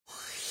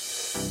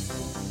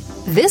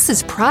This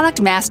is Product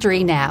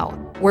Mastery Now,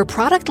 where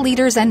product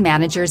leaders and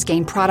managers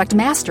gain product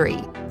mastery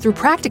through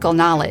practical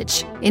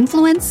knowledge,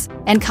 influence,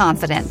 and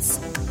confidence.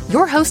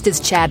 Your host is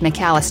Chad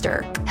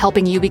McAllister,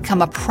 helping you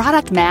become a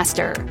product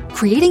master,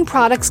 creating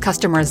products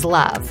customers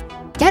love.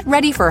 Get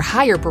ready for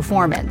higher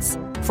performance,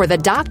 for the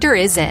doctor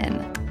is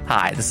in.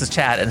 Hi, this is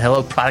Chad, and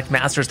hello, Product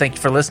Masters. Thank you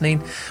for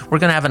listening. We're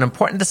going to have an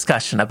important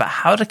discussion about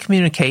how to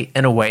communicate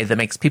in a way that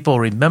makes people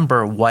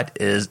remember what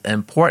is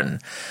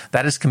important.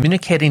 That is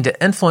communicating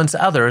to influence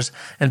others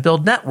and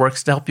build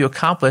networks to help you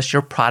accomplish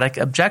your product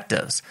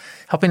objectives.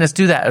 Helping us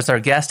do that is our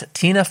guest,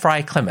 Tina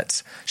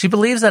Frye-Clements. She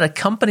believes that a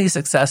company's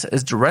success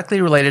is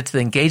directly related to the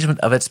engagement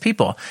of its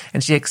people,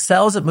 and she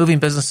excels at moving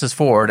businesses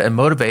forward and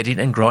motivating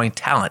and growing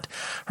talent.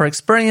 Her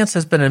experience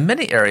has been in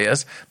many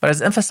areas, but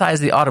has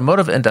emphasized the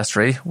automotive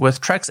industry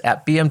with treks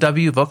at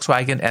BMW,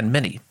 Volkswagen, and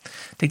Mini.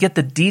 To get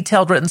the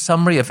detailed written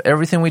summary of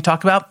everything we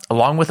talk about,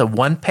 along with a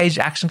one-page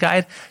action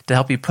guide to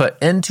help you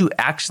put into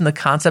action the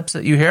concepts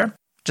that you hear,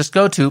 just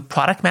go to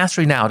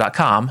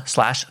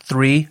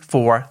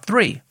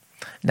productmasterynow.com/343.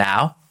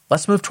 Now,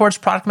 let's move towards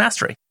product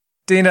mastery.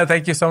 Tina,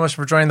 thank you so much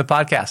for joining the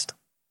podcast.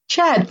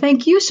 Chad,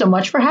 thank you so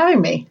much for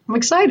having me. I'm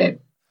excited.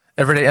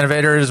 Everyday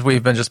Innovators,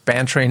 we've been just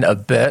bantering a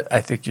bit.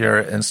 I think you're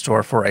in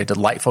store for a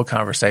delightful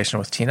conversation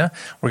with Tina.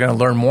 We're going to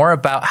learn more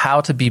about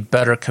how to be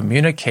better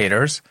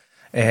communicators.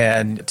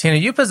 And Tina,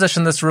 you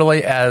position this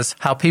really as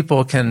how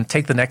people can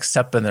take the next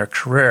step in their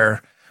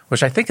career,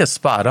 which I think is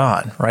spot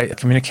on, right?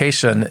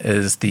 Communication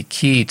is the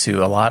key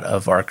to a lot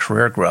of our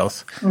career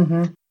growth.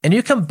 Mm-hmm. And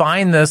you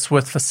combine this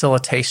with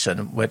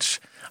facilitation,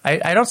 which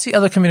I don't see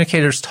other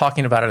communicators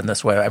talking about it in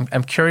this way.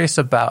 I'm curious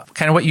about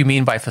kind of what you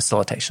mean by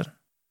facilitation.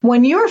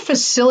 When you're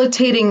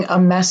facilitating a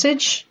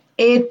message,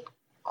 it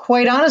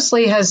quite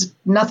honestly has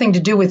nothing to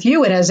do with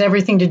you. It has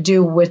everything to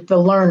do with the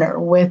learner,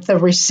 with the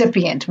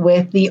recipient,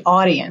 with the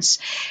audience.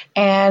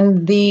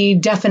 And the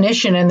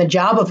definition and the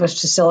job of a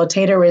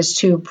facilitator is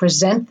to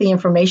present the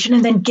information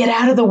and then get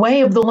out of the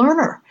way of the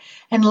learner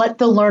and let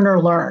the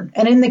learner learn.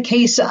 And in the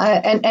case,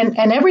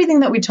 and everything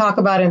that we talk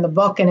about in the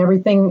book and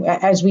everything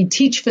as we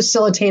teach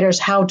facilitators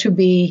how to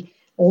be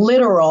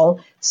literal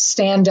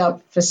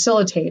stand-up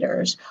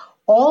facilitators,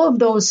 all of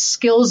those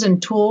skills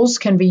and tools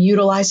can be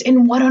utilized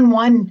in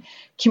one-on-one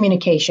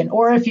communication,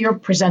 or if you're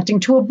presenting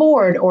to a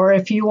board, or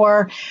if you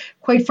are,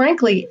 quite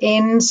frankly,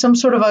 in some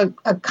sort of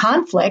a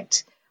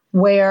conflict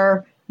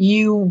where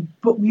you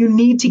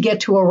need to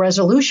get to a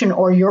resolution,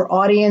 or your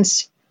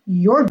audience,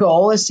 your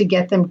goal is to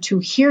get them to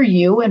hear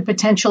you and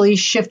potentially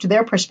shift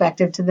their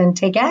perspective to then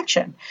take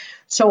action.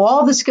 So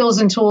all the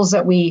skills and tools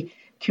that we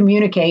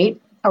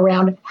communicate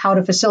around how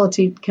to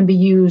facilitate can be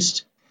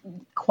used,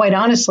 quite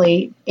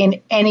honestly,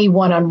 in any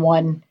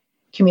one-on-one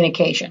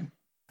communication.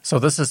 So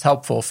this is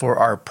helpful for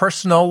our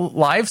personal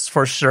lives,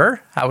 for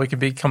sure, how we can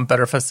become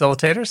better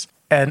facilitators.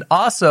 And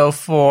also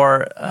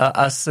for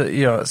us,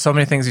 so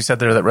many things you said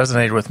there that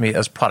resonated with me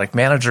as product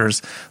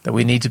managers, that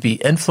we need to be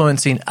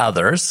influencing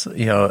others,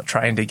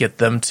 trying to get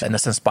them to, in a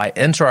sense, buy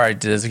into our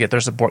ideas, get their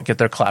support, get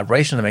their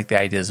collaboration to make the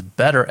ideas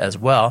better as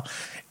well.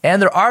 And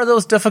there are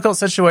those difficult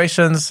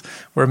situations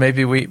where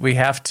maybe we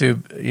have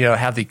to,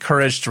 have the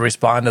courage to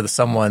respond to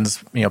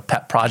someone's,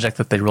 pet project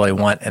that they really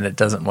want, and it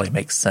doesn't really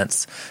make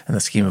sense in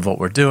the scheme of what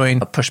we're doing.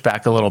 Push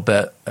back a little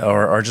bit,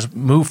 or just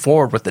move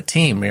forward with the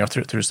team,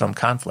 through some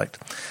conflict.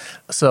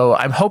 So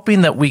I'm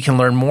hoping that we can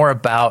learn more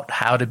about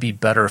how to be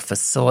better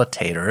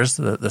facilitators,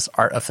 this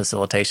art of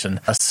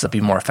facilitation, us to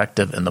be more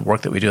effective in the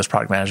work that we do as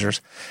product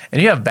managers.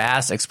 And you have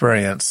vast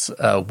experience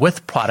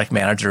with product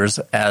managers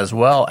as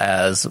well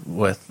as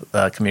with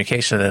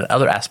communication and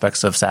other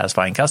aspects of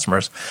satisfying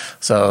customers.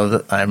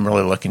 So I'm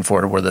really looking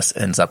forward to where this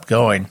ends up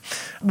going.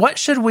 What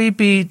should we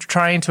be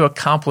trying to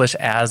accomplish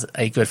as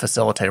a good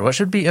facilitator? What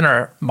should be in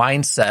our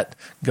mindset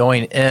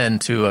going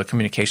into a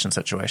communication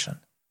situation?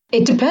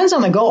 It depends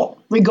on the goal,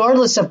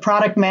 regardless of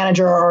product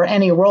manager or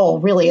any role.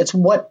 Really, it's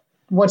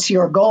what's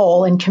your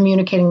goal in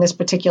communicating this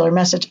particular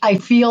message. I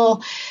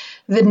feel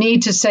the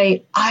need to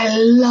say, I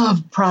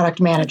love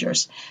product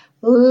managers.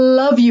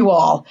 Love you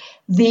all.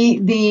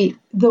 The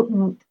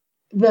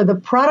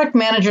product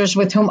managers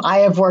with whom I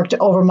have worked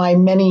over my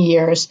many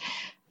years,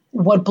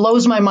 what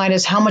blows my mind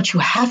is how much you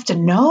have to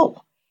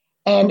know.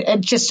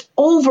 And just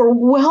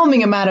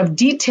overwhelming amount of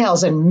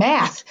details and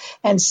math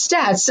and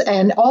stats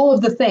and all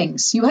of the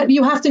things.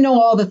 You have to know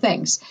all the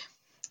things.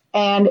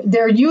 And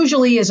there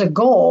usually is a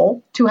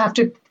goal to have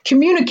to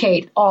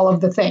communicate all of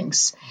the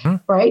things,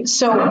 right?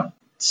 So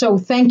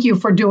thank you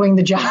for doing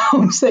the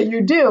jobs that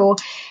you do.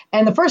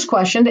 And the first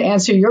question, to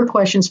answer your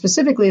question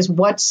specifically, is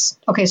what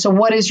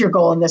is your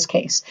goal in this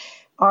case?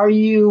 Are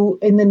you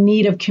in the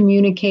need of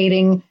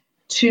communicating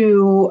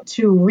to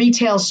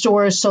retail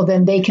stores so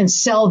then they can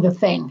sell the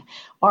thing?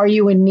 Are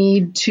you in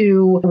need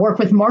to work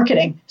with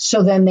marketing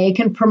so then they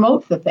can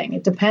promote the thing?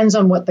 It depends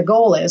on what the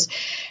goal is.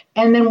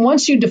 And then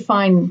once you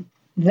define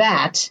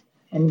that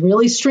and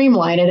really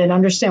streamline it and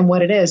understand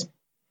what it is,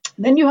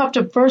 then you have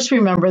to first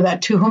remember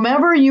that to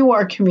whomever you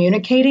are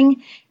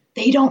communicating,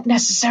 they don't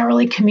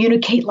necessarily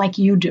communicate like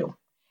you do.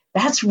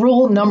 That's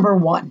rule number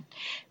one.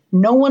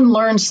 No one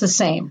learns the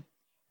same.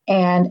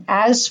 And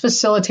as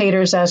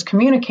facilitators, as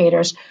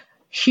communicators,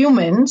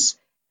 humans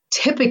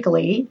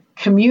typically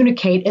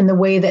communicate in the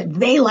way that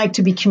they like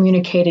to be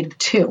communicated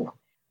to.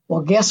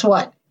 Well, guess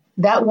what?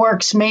 That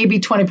works maybe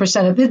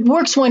 20% of it.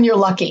 Works when you're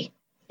lucky,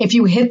 if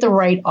you hit the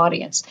right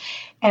audience.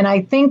 And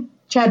I think,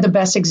 Chad, the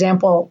best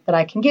example that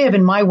I can give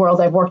in my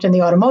world, I've worked in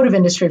the automotive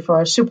industry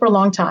for a super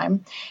long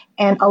time.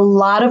 And a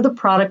lot of the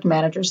product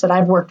managers that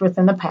I've worked with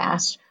in the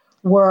past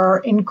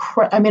were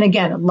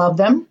again, love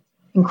them,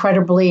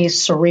 incredibly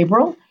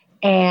cerebral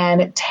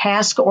and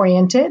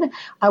task-oriented.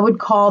 I would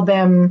call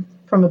them,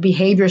 from a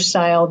behavior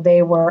style,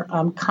 they were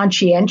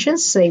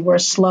conscientious. They were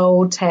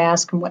slow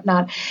task and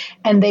whatnot.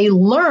 And they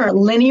learn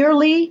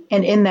linearly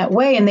and in that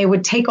way. And they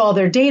would take all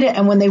their data.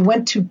 And when they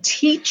went to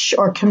teach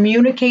or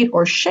communicate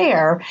or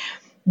share,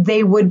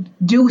 they would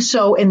do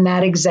so in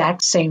that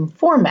exact same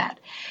format.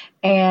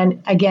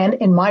 And again,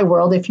 in my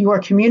world, if you are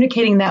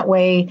communicating that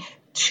way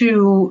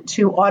to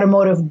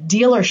automotive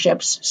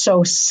dealerships,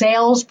 so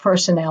sales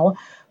personnel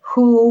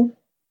who,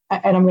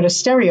 and I'm going to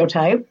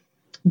stereotype,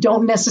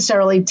 don't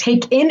necessarily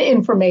take in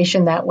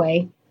information that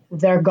way,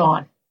 they're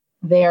gone.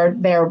 They're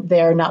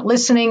not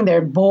listening.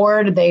 They're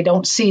bored. They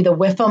don't see the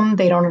with them.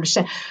 They don't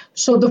understand.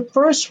 So the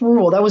first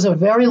rule, that was a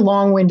very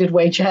long-winded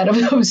way, Chad,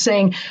 of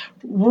saying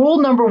rule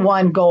number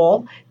one,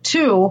 goal.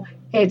 Two,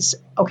 it's,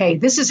 okay,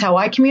 this is how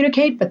I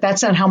communicate, but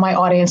that's not how my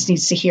audience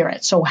needs to hear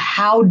it. So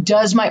how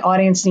does my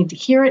audience need to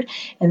hear it?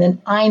 And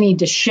then I need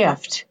to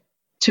shift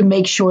to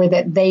make sure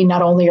that they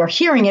not only are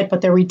hearing it,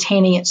 but they're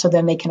retaining it so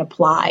then they can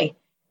apply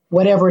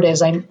whatever it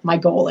is my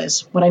goal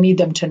is, what I need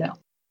them to know.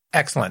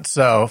 Excellent.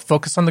 So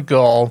focus on the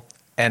goal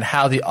and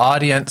how the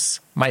audience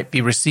might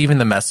be receiving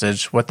the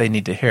message, what they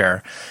need to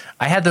hear.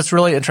 I had this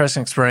really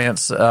interesting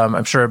experience.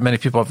 I'm sure many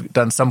people have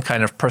done some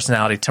kind of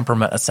personality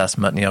temperament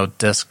assessment,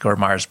 DISC or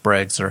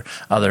Myers-Briggs or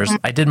others.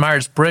 I did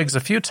Myers-Briggs a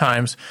few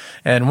times,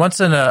 and once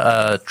in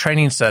a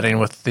training setting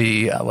with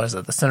the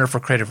Center for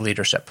Creative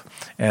Leadership.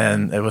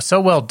 And it was so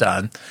well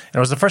done. And it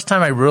was the first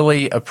time I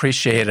really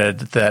appreciated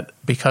that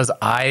because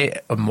I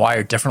am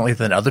wired differently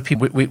than other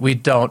people, we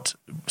don't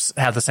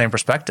have the same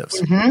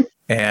perspectives. Mm-hmm.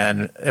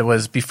 And it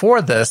was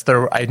before this,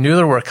 I knew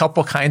there were a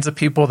couple kinds of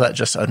people that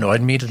just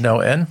annoyed me to no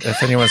end.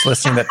 If anyone's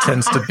listening that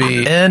tends to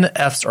be N,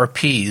 Fs, or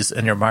Ps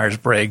in your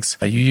Myers-Briggs,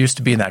 you used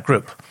to be in that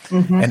group.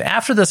 Mm-hmm. And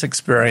after this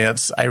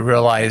experience, I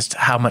realized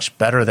how much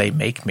better they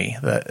make me.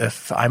 That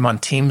if I'm on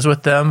teams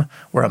with them,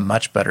 we're a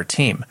much better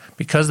team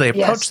because they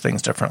approach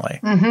things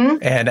differently. Mm-hmm.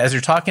 And as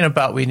you're talking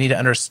about, we need to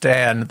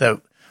understand that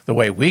the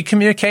way we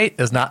communicate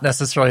is not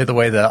necessarily the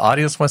way the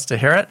audience wants to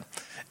hear it.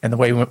 And the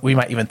way we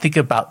might even think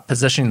about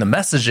positioning the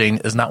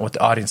messaging is not what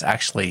the audience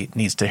actually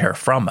needs to hear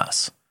from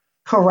us.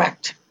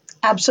 Correct.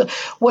 Absolutely.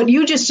 What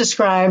you just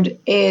described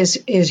is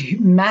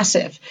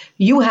massive.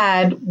 You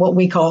had what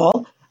we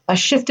call a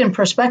shift in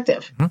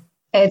perspective.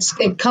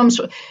 Mm-hmm. It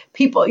comes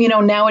people,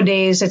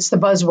 nowadays it's the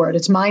buzzword,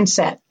 it's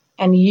mindset.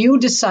 And you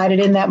decided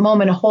in that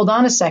moment, hold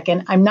on a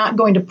second, I'm not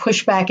going to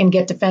push back and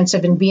get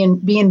defensive and be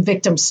in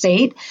victim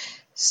state.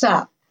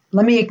 Stop.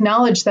 Let me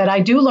acknowledge that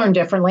I do learn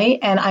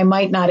differently, and I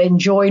might not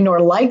enjoy nor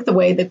like the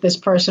way that this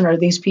person or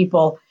these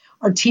people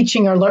are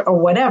teaching or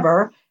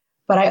whatever,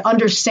 but I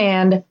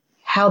understand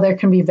how there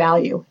can be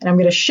value, and I'm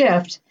going to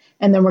shift,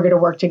 and then we're going to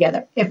work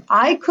together. If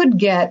I could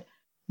get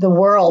the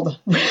world,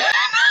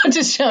 not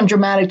to sound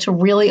dramatic, to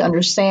really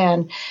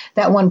understand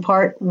that one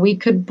part, we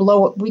could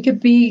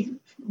be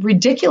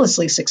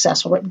ridiculously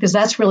successful, right? Because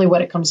that's really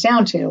what it comes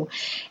down to.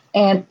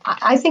 And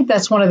I think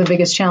that's one of the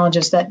biggest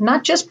challenges that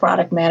not just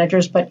product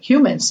managers, but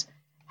humans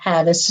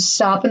have, is to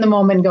stop in the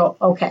moment and go,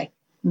 okay,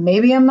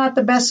 maybe I'm not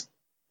the best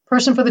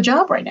person for the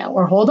job right now,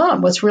 or hold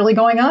on, what's really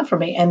going on for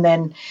me? And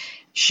then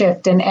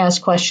shift and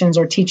ask questions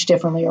or teach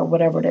differently or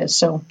whatever it is.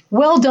 So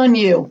well done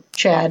you,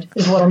 Chad,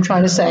 is what I'm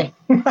trying to say.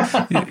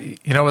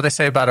 You know what they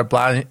say about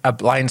a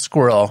blind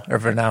squirrel?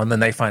 Every now and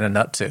then they find a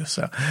nut too.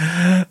 So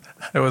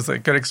it was a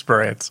good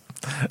experience.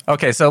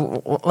 Okay,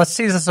 so let's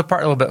tease this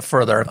apart a little bit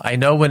further. I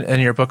know in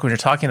your book, when you're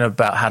talking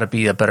about how to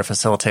be a better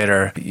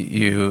facilitator,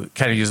 you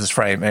kind of use this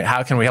frame,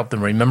 how can we help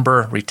them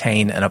remember,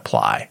 retain, and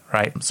apply,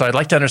 right? So I'd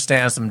like to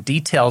understand some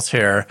details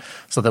here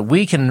so that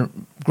we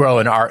can grow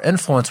in our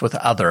influence with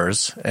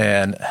others.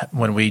 And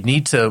when we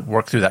need to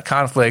work through that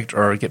conflict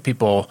or get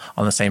people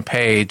on the same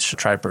page,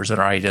 try to present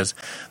our ideas,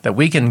 that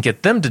we can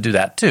get them to do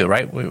that too,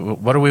 right?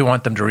 What do we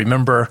want them to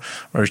remember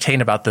or retain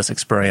about this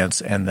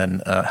experience and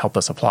then help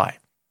us apply?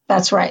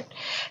 That's right.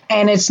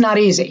 And it's not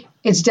easy.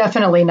 It's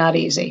definitely not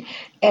easy.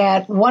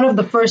 And one of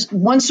the first,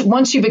 once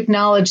you've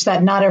acknowledged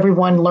that not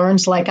everyone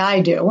learns like I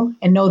do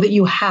and know that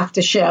you have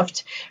to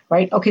shift,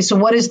 right? Okay, so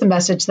what is the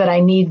message that I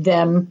need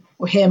them,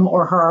 him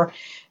or her,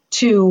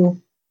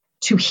 to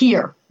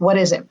hear? What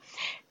is it?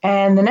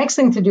 And the next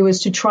thing to do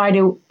is to try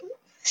to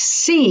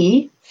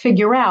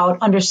figure out,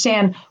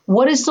 understand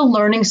what is the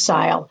learning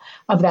style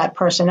of that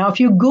person. Now, if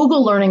you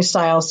Google learning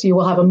styles, you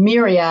will have a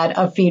myriad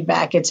of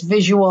feedback. It's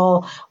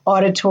visual,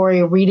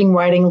 auditory, reading,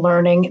 writing,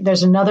 learning.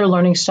 There's another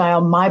learning style,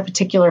 my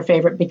particular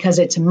favorite because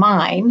it's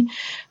mine,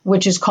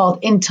 which is called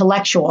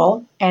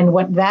intellectual. And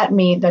what that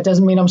means, that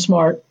doesn't mean I'm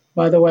smart,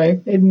 by the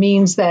way. It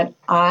means that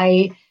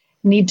I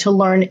need to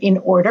learn in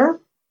order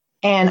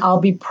and I'll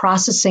be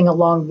processing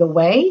along the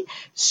way.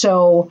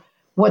 So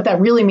what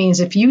that really means,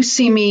 if you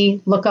see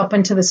me look up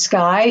into the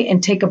sky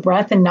and take a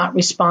breath and not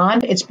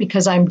respond, it's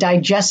because I'm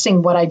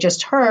digesting what I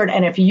just heard.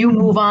 And if you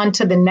move on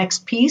to the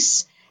next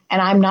piece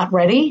and I'm not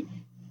ready,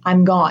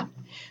 I'm gone.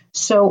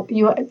 So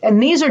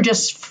and these are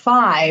just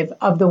 5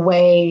 of the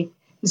ways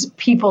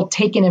people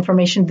take in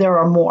information. There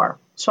are more.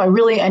 So I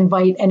really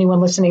invite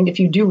anyone listening, if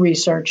you do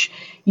research,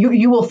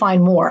 you will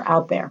find more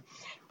out there.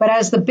 But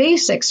as the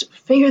basics,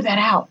 figure that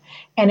out.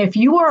 And if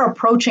you are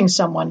approaching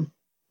someone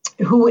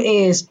who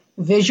is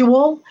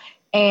visual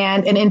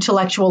and an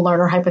intellectual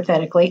learner,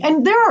 hypothetically,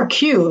 and there are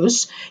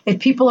cues. If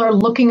people are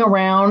looking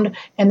around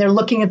and they're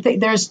looking at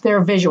they're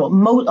visual.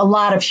 A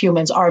lot of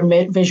humans are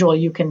visual.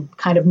 You can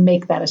kind of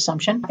make that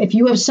assumption. If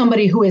you have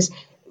somebody who is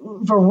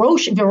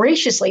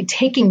voraciously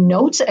taking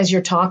notes as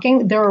you're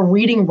talking, they're a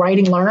reading,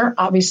 writing learner.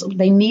 Obviously,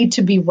 they need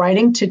to be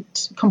writing to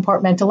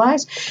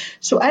compartmentalize.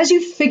 So as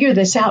you figure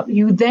this out,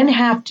 you then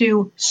have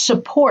to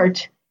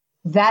support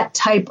that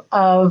type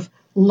of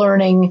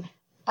learning,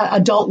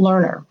 adult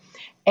learner.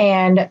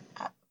 And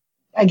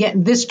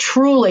again, this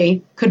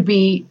truly could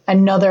be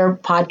another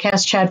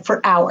podcast, Chad, for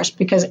hours,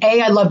 because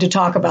A, I love to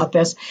talk about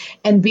this,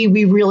 and B,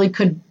 we really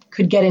could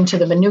get into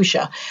the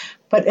minutia.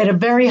 But at a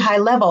very high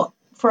level,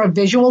 for a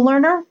visual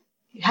learner,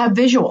 have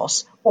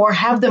visuals or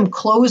have them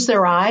close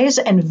their eyes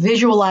and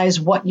visualize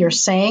what you're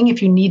saying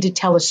if you need to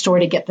tell a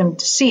story to get them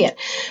to see it.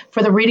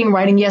 For the reading,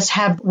 writing, yes,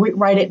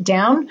 write it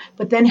down,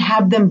 but then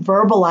have them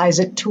verbalize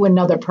it to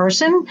another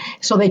person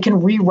so they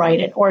can rewrite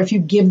it. Or if you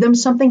give them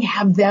something,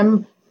 have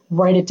them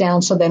write it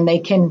down so then they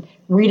can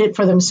read it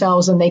for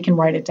themselves and they can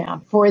write it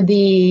down. For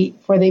the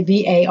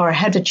VAR, I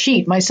had to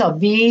cheat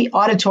myself,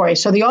 auditory.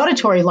 So the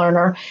auditory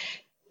learner,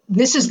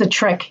 this is the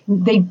trick.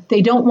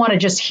 They don't want to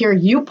just hear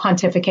you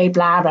pontificate,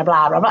 blah, blah,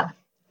 blah, blah, blah.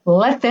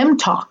 Let them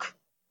talk.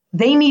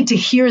 They need to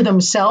hear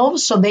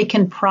themselves so they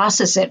can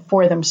process it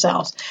for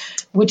themselves,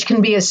 which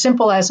can be as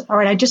simple as, all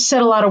right, I just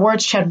said a lot of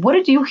words, Chad. What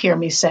did you hear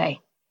me say?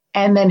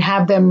 And then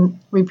have them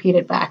repeat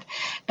it back.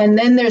 And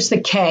then there's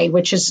the K,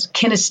 which is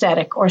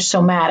kinesthetic or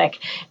somatic.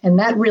 And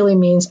that really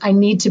means I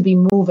need to be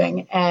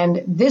moving.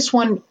 And this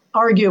one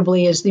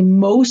arguably is the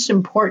most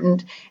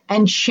important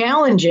and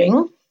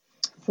challenging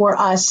for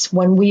us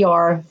when we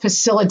are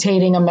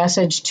facilitating a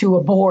message to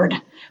a board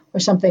or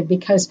something,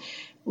 because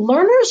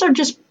learners are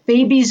just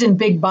babies in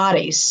big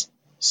bodies.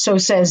 So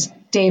says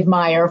Dave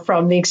Meyer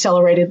from the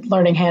Accelerated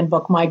Learning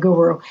Handbook, my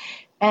guru.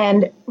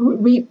 And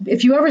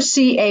if you ever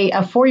see a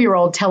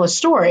 4-year-old tell a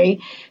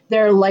story,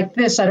 they're like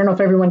this. I don't know if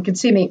everyone can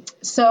see me.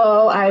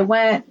 So I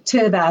went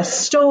to the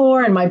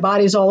store and my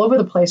body's all over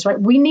the place, right?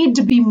 We need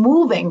to be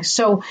moving.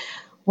 So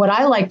what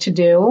I like to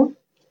do,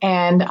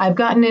 and I've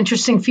gotten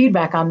interesting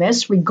feedback on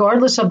this,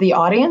 regardless of the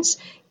audience,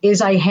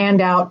 is I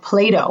hand out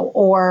Play-Doh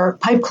or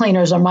pipe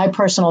cleaners are my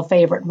personal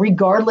favorite,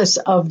 regardless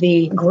of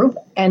the group,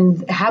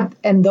 and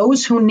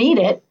those who need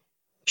it.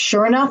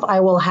 Sure enough, I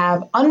will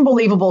have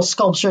unbelievable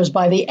sculptures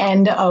by the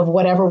end of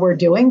whatever we're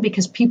doing,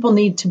 because people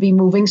need to be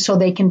moving so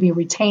they can be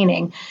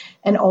retaining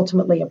and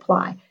ultimately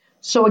apply.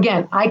 So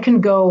again, I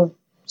can go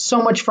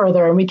so much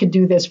further and we could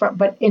do this,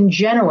 but in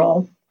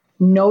general,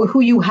 know who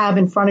you have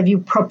in front of you,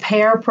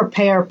 prepare.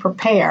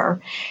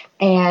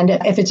 And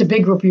if it's a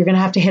big group, you're going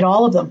to have to hit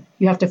all of them.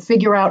 You have to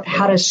figure out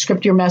how to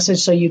script your message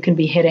so you can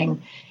be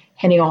hitting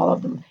all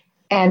of them.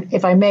 And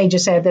if I may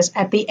just add this,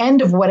 at the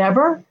end of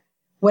whatever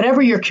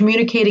you're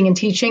communicating and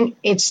teaching,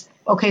 it's,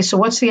 okay, so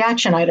what's the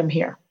action item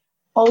here?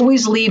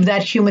 Always leave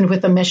that human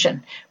with a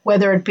mission,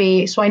 whether it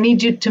be, so I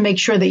need you to make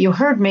sure that you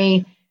heard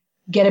me,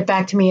 get it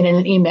back to me in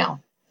an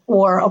email.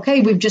 Or,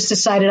 okay, we've just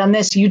decided on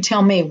this. You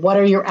tell me, what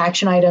are your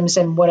action items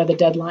and what are the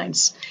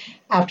deadlines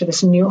after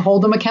this? And you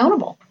hold them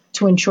accountable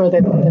to ensure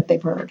that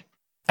they've heard.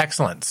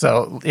 Excellent.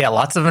 So, yeah,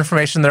 lots of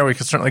information there. We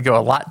could certainly go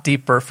a lot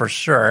deeper for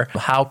sure.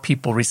 How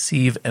people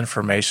receive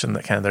information,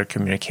 that kind of their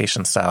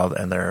communication style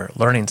and their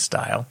learning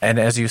style. And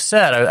as you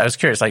said, I was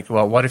curious, like,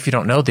 well, what if you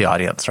don't know the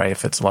audience, right?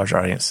 If it's a larger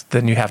audience,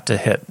 then you have to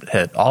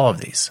hit all of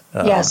these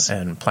yes.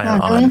 And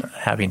plan on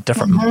having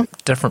different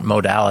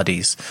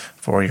modalities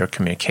for your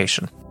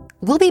communication.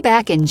 We'll be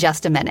back in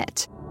just a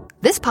minute.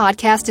 This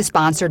podcast is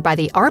sponsored by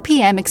the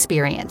RPM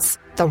Experience,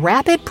 the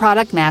Rapid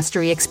Product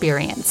Mastery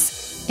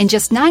Experience. In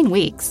just 9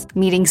 weeks,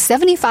 meeting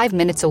 75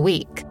 minutes a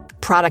week,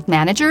 product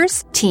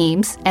managers,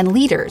 teams, and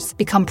leaders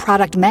become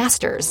product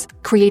masters,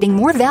 creating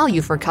more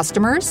value for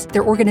customers,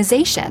 their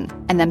organization,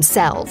 and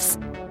themselves.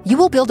 You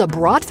will build a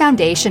broad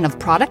foundation of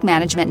product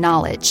management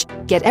knowledge,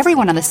 get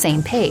everyone on the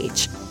same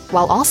page,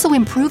 while also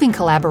improving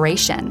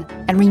collaboration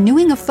and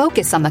renewing a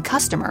focus on the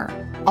customer,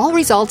 all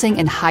resulting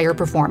in higher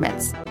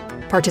performance.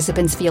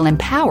 Participants feel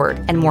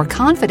empowered and more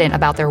confident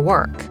about their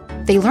work.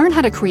 They learn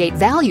how to create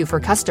value for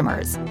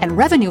customers and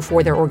revenue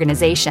for their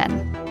organization.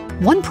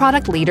 One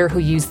product leader who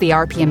used the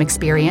RPM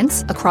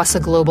experience across a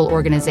global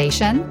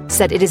organization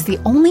said it is the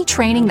only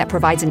training that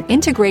provides an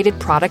integrated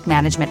product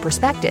management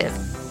perspective.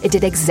 It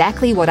did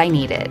exactly what I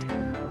needed.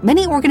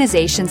 Many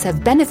organizations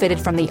have benefited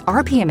from the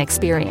RPM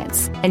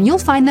experience, and you'll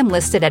find them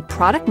listed at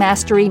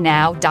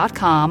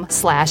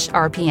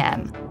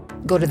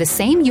productmasterynow.com/RPM. Go to the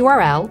same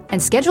URL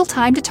and schedule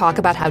time to talk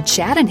about how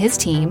Chad and his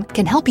team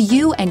can help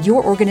you and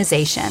your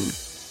organization.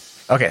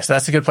 Okay, so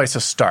that's a good place to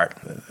start.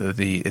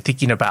 The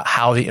thinking about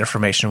how the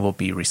information will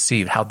be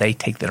received, how they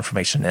take the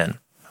information in.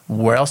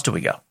 Where else do we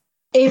go?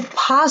 If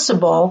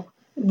possible,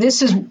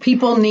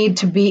 people need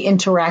to be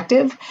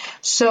interactive.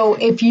 So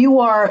if you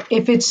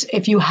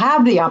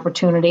have the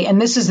opportunity, and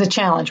this is the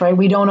challenge, right?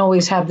 We don't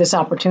always have this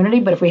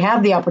opportunity, but if we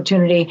have the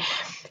opportunity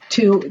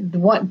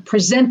to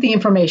present the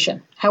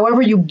information,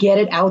 however you get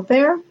it out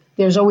there,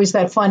 there's always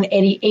that fun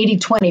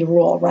 80-20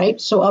 rule,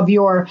 right? So of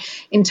your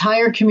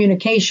entire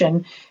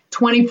communication,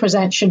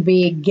 20% should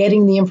be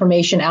getting the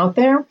information out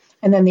there,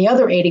 and then the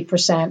other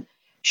 80%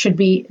 should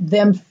be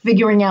them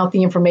figuring out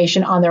the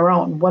information on their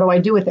own. What do I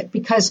do with it?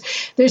 Because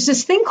there's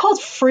this thing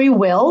called free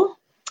will,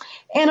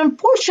 and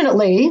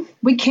unfortunately,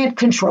 we can't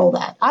control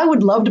that. I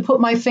would love to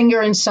put my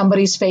finger in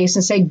somebody's face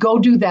and say, go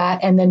do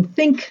that, and then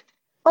think,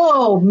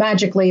 oh,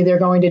 magically they're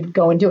going to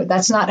go and do it.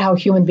 That's not how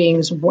human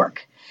beings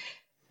work.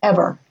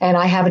 Ever. And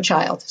I have a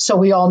child. So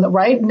we all know,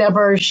 right?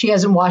 Never, she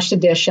hasn't washed a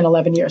dish in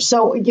 11 years.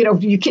 So,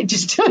 you can't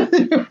just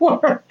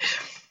work.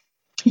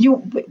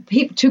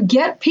 To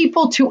get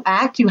people to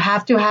act, you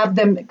have to have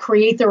them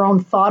create their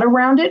own thought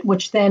around it,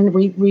 which then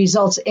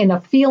results in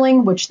a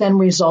feeling, which then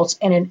results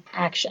in an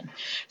action.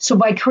 So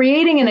by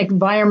creating an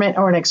environment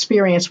or an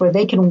experience where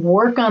they can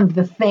work on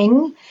the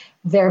thing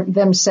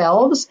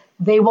themselves,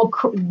 they will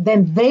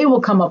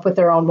come up with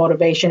their own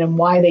motivation and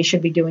why they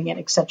should be doing it,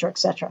 et cetera, et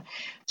cetera.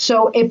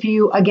 So if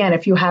you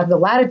have the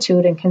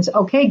latitude and can say,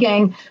 okay,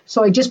 gang,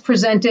 so I just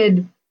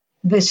presented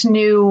this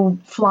new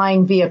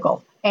flying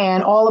vehicle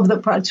and all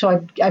of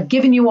so I've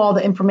given you all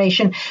the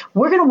information.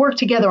 We're going to work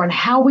together on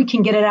how we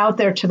can get it out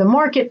there to the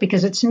market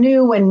because it's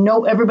new and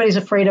everybody's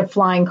afraid of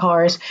flying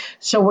cars.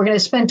 So we're going to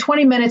spend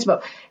 20 minutes,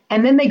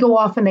 and then they go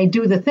off and they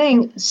do the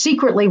thing.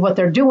 Secretly, what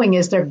they're doing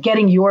is they're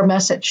getting your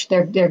message.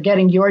 They're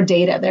getting your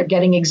data. They're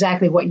getting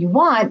exactly what you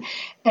want.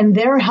 And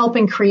they're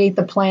helping create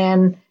the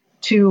plan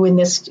to, in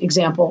this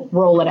example,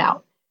 roll it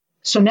out.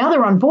 So now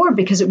they're on board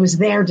because it was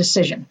their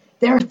decision,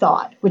 their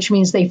thought, which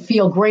means they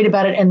feel great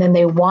about it and then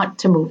they want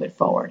to move it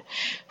forward.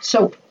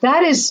 So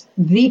that is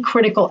the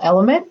critical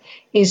element,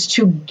 is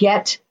to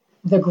get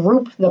the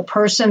group, the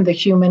person, the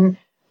human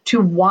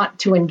to want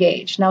to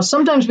engage. Now,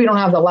 sometimes we don't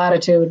have the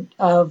latitude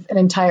of an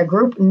entire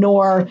group,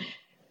 nor,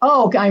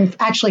 I'm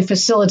actually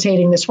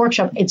facilitating this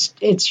workshop.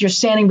 It's you're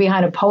standing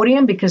behind a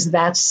podium because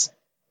that's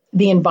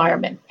the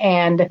environment.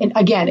 And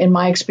again, in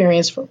my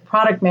experience for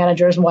product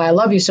managers, and why I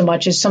love you so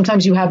much is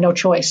sometimes you have no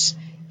choice.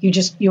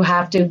 You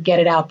have to get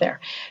it out there.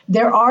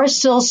 There are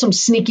still some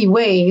sneaky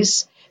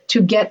ways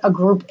to get a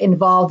group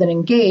involved and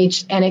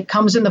engaged, and it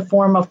comes in the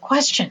form of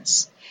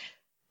questions.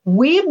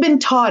 We've been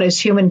taught as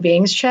human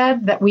beings,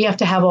 Chad, that we have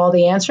to have all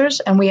the answers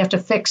and we have to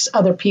fix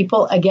other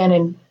people, again,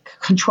 and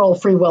control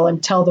free will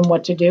and tell them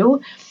what to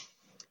do.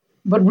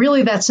 But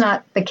really, that's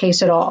not the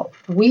case at all.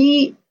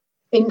 And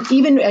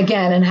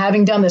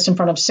having done this in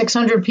front of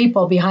 600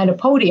 people behind a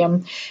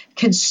podium,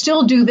 can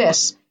still do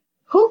this.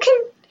 Who can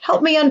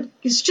help me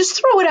just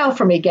throw it out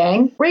for me,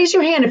 gang. Raise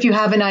your hand if you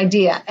have an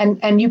idea,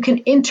 and you can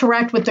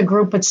interact with the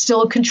group, but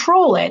still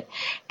control it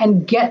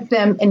and get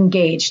them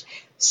engaged.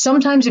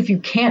 Sometimes if you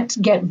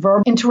can't get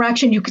verbal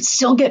interaction, you could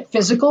still get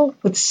physical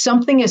with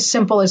something as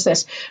simple as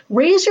this.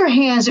 Raise your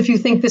hands if you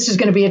think this is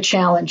going to be a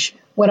challenge,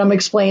 what I'm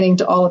explaining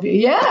to all of you.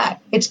 Yeah,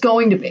 it's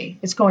going to be.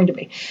 It's going to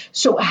be.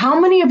 So how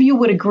many of you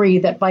would agree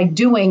that by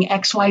doing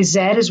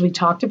XYZ, as we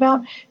talked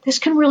about, this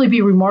can really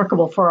be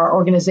remarkable for our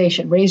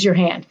organization? Raise your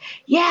hand.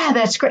 Yeah,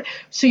 that's great.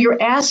 So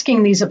you're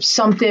asking these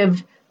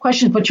assumptive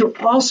questions, but you're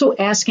also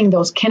asking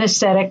those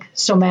kinesthetic,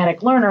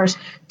 somatic learners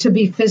to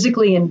be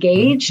physically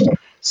engaged.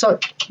 So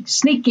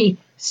sneaky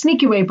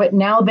way, but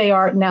now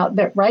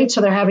they're right.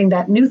 So they're having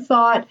that new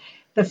thought,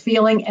 the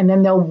feeling, and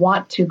then they'll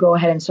want to go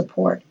ahead and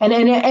support. And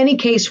in any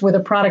case with a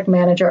product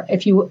manager,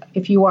 if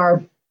you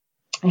are,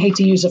 I hate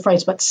to use the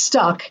phrase, but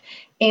stuck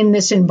in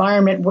this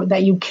environment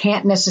that you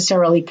can't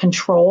necessarily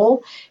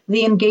control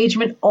the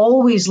engagement,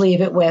 always leave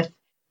it with,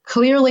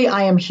 clearly,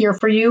 I am here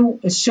for you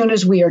as soon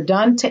as we are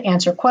done to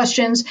answer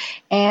questions.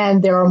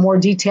 And there are more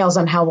details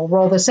on how we'll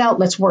roll this out.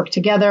 Let's work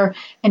together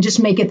and just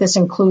make it this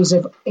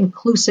inclusive,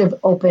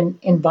 open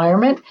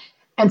environment,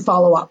 and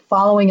follow up.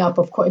 Following up,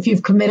 of course, if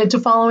you've committed to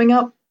following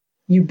up,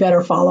 you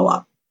better follow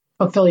up.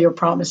 Fulfill your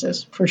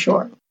promises for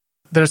sure.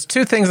 There's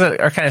two things that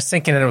are kind of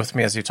sinking in with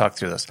me as you talk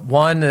through this.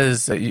 One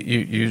is that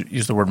you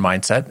use the word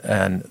mindset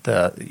and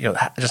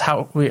just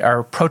how we are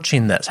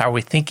approaching this. How are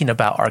we thinking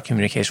about our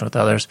communication with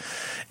others?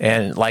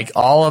 And like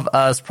all of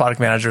us, product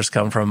managers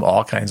come from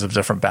all kinds of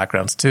different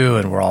backgrounds too,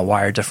 and we're all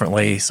wired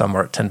differently. Some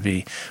tend to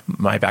be,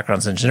 my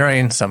background's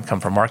engineering, some come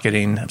from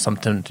marketing, some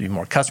tend to be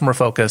more customer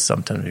focused,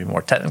 some tend to be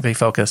more technically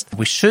focused.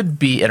 We should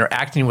be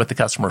interacting with the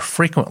customer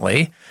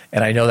frequently,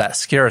 and I know that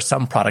scares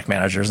some product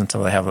managers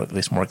until they have at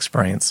least more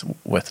experience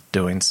with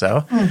doing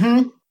so,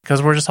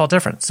 because we're just all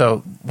different.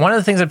 So one of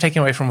the things I'm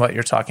taking away from what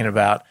you're talking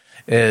about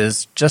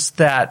is just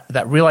that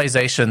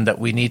realization that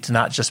we need to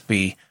not just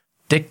be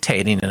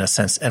dictating, in a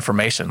sense,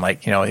 information.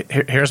 Like,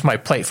 here's my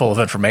plate full of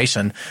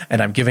information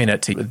and I'm giving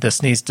it to you.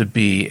 This needs to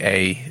be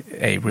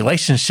a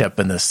relationship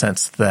in the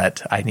sense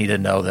that I need to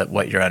know that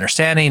what you're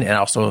understanding and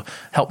also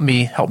help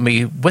me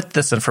with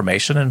this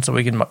information, and so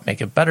we can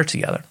make it better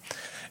together.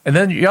 And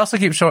then you also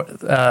keep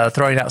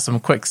throwing out some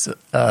quick,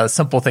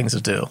 simple things to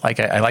do. Like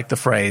I like the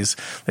phrase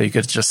that you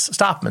could just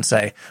stop and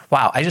say,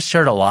 "Wow, I just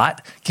shared a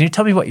lot. Can you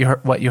tell me what you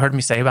heard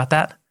me say about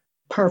that?"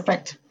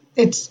 Perfect.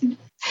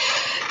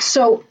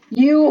 So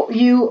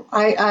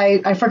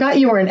I forgot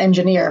you were an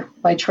engineer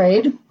by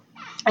trade,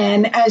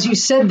 and as you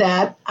said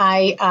that,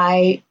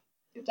 I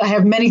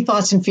have many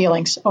thoughts and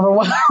feelings over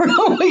what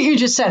you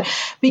just said,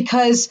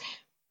 because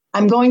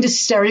I'm going to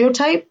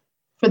stereotype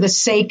for the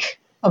sake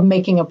of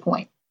making a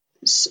point.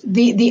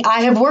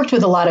 I have worked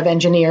with a lot of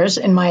engineers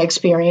in my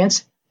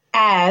experience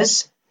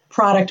as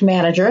product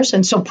managers,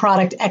 and so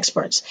product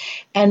experts.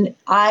 And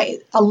a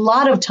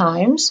lot of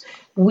times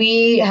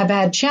we have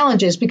had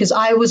challenges because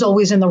I was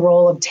always in the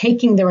role of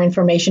taking their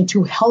information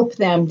to help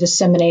them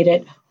disseminate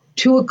it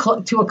to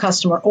a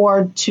customer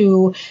or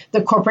to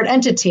the corporate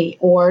entity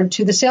or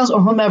to the sales or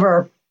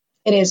whomever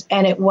it is.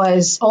 And it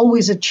was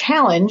always a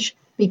challenge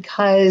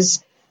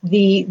because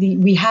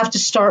we have to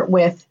start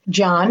with,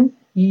 John,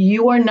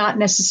 you are not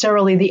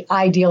necessarily the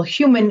ideal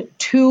human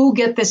to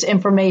get this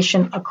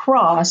information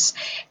across.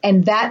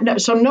 And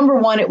so number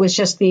one, it was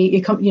just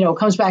it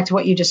comes back to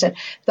what you just said,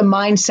 the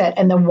mindset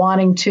and the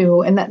wanting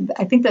to, and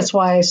I think that's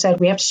why I said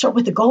we have to start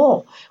with the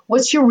goal.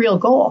 What's your real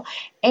goal?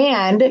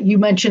 And you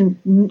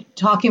mentioned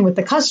talking with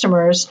the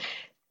customers,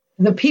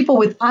 the people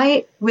with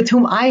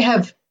whom I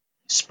have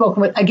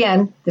spoken with.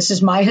 Again, this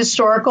is my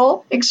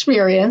historical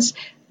experience.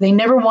 They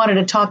never wanted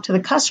to talk to the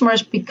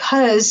customers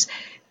because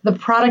the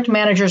product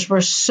managers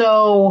were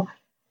so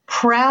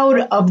proud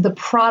of the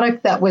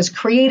product that was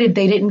created.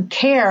 They didn't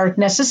care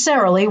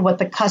necessarily what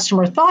the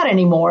customer thought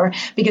anymore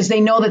because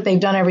they know that they've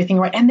done everything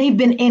right and they've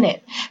been in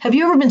it. Have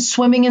you ever been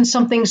swimming in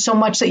something so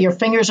much that your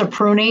fingers are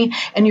pruny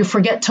and you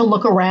forget to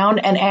look around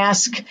and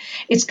ask?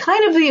 It's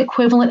kind of the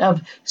equivalent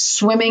of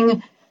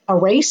swimming a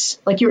race.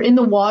 Like you're in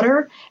the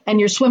water and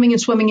you're swimming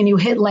and you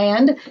hit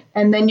land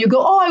and then you go,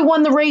 oh, I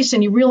won the race.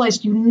 And you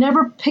realize you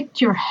never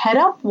picked your head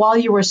up while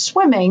you were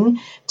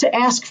swimming to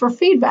ask for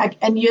feedback.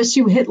 And yes,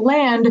 you hit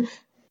land,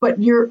 but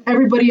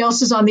everybody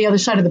else is on the other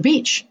side of the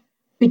beach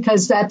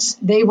because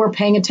they were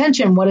paying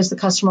attention. What does the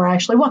customer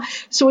actually want?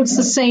 So it's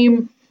the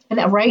same,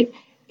 right?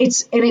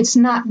 It's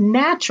not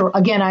natural.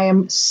 Again, I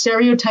am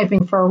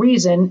stereotyping for a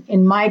reason.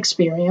 In my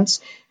experience,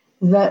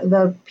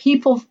 the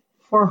people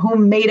for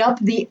whom made up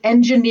the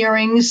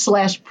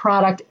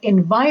engineering/product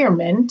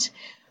environment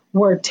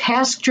were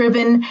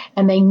task-driven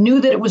and they knew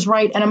that it was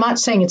right. And I'm not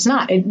saying it's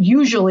not. It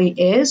usually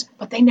is,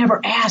 but they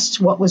never asked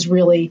what was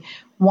really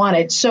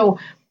wanted. So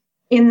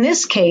in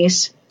this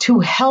case, to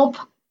help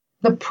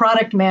the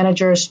product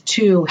managers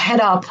to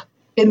head up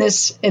in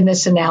this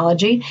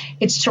analogy,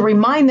 it's to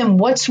remind them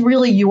what's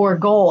really your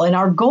goal. And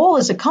our goal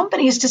as a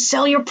company is to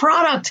sell your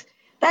product.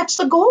 That's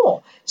the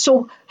goal.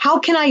 So how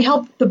can I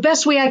help? The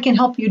best way I can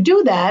help you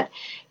do that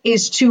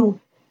is to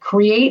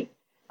create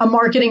a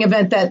marketing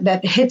event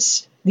that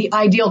hits the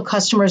ideal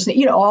customers,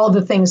 all of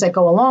the things that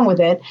go along with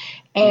it.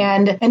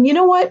 And you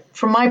know what?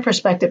 From my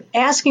perspective,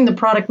 asking the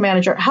product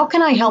manager, how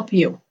can I help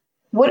you?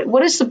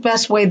 What is the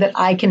best way that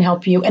I can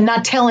help you? And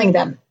not telling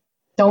them,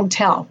 don't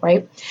tell,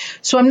 right?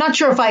 So I'm not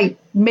sure if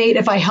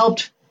I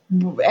helped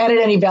added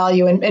any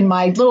value in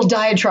my little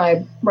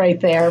diatribe right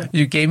there.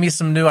 You gave me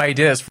some new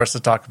ideas for us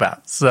to talk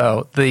about.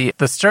 So the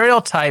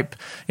stereotype,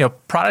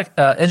 product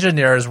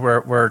engineers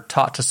were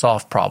taught to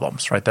solve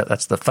problems, right?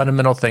 That's the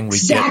fundamental thing we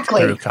get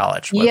through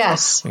college.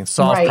 Yes. We can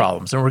solve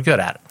problems, and we're good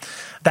at it.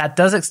 That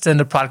does extend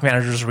to product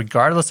managers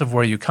regardless of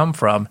where you come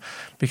from,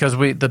 because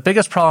the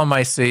biggest problem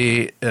I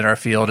see in our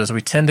field is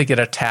we tend to get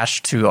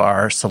attached to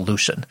our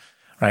solution.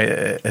 Right,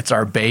 it's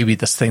our baby,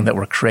 this thing that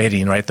we're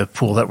creating, right? The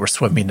pool that we're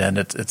swimming in.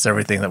 It's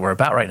everything that we're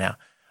about right now.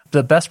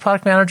 The best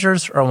product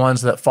managers are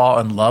ones that fall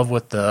in love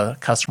with the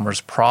customer's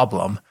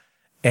problem,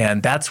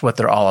 and that's what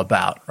they're all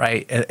about,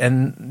 right?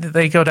 And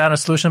they go down a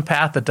solution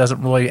path that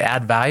doesn't really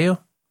add value.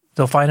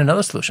 They'll find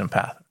another solution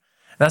path.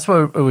 And that's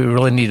what we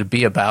really need to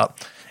be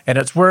about. And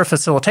it's where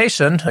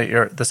facilitation,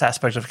 this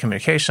aspect of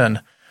communication,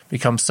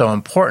 becomes so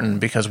important,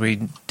 because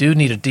we do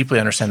need to deeply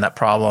understand that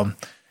problem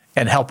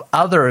and help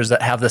others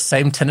that have the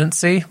same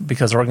tendency,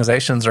 because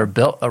organizations are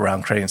built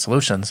around creating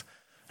solutions,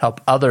 help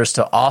others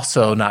to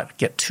also not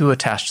get too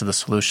attached to the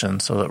solution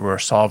so that we're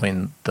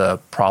solving the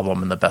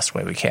problem in the best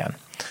way we can.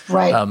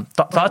 Right.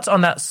 Thoughts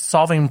on that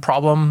solving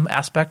problem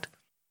aspect?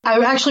 I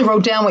actually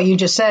wrote down what you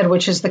just said,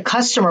 which is the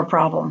customer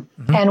problem.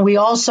 Mm-hmm. And we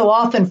also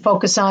often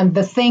focus on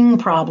the thing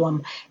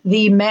problem,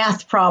 the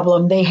math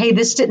problem. Hey,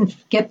 this didn't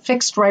get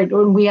fixed right,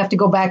 and we have to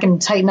go back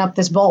and tighten up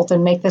this bolt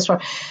and make this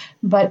work.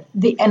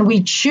 And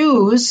we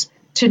choose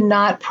to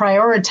not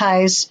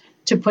prioritize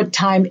to put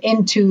time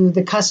into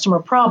the customer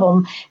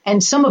problem.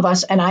 And some of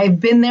us, and I've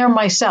been there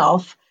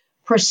myself,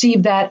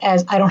 perceive that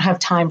as I don't have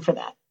time for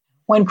that.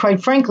 When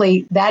quite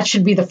frankly, that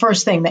should be the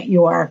first thing that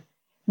you are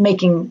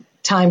making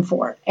time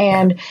for.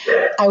 And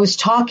I was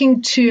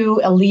talking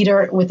to a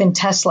leader within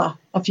Tesla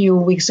a few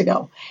weeks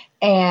ago,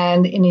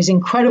 and he's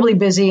incredibly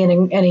busy,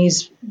 and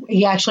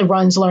he actually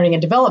runs learning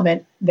and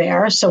development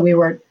there. So we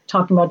were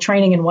talking about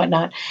training and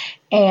whatnot.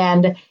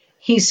 And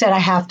he said, I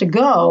have to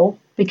go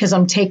because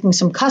I'm taking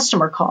some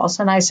customer calls.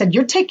 And I said,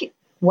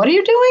 what are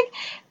you doing?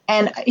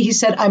 And he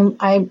said,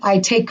 I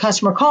take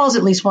customer calls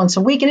at least once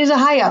a week. And he's a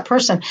high up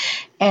person.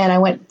 And I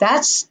went,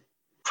 that's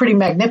pretty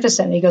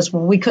magnificent. And he goes,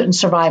 well, we couldn't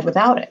survive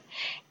without it.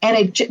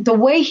 And the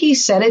way he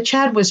said it,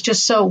 Chad, was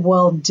just so,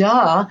 well,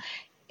 duh,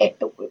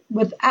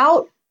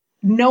 without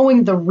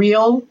knowing the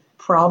real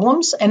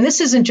problems. And this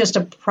isn't just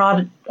a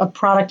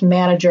product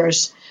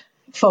manager's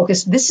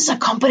focus. This is a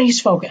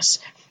company's focus.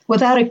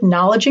 Without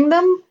acknowledging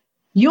them,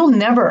 you'll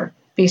never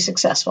be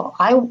successful.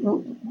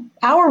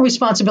 Our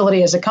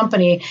responsibility as a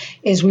company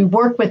is we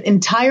work with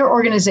entire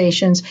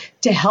organizations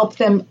to help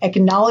them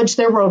acknowledge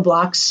their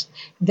roadblocks,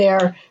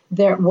 their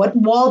what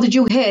wall did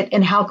you hit,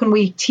 and how can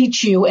we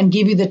teach you and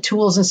give you the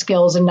tools and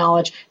skills and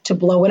knowledge to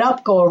blow it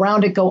up, go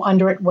around it, go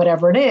under it,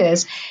 whatever it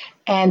is.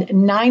 And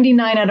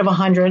 99 out of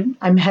 100,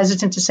 I'm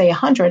hesitant to say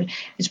 100,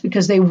 is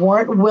because they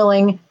weren't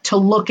willing to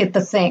look at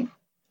the thing.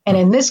 And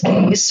in this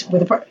case,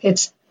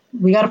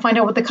 we got to find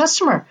out what the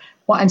customer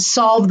and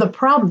solve the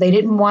problem. They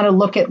didn't want to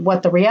look at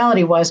what the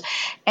reality was.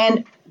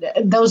 And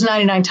those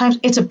 99 times,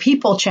 it's a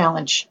people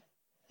challenge.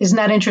 Isn't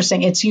that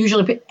interesting? It's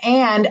usually,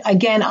 and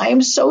again, I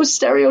am so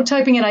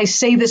stereotyping, and I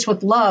say this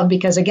with love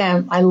because,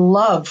 again, I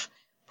love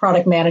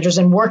product managers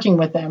and working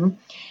with them,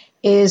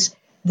 is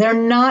they're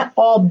not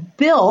all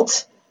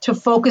built to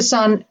focus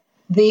on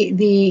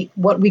the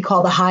what we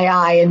call the high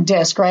I and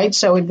DISC, right?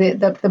 So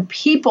the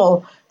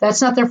people,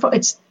 that's not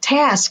it's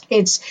task,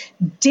 it's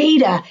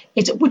data,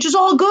 which is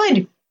all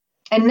good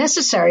and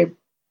necessary.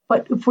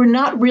 But if we're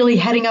not really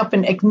heading up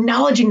and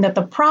acknowledging that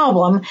the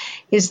problem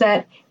is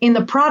that in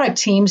the product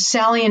team,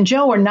 Sally and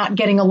Joe are not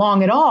getting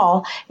along at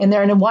all, and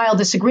they're in a wild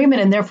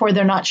disagreement, and therefore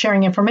they're not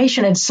sharing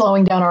information and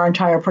slowing down our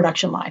entire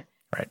production line.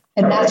 Right.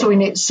 And that's what we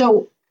need.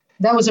 So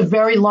that was a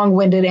very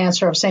long-winded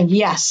answer of saying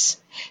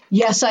yes.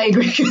 Yes, I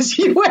agree, because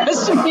you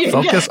asked me.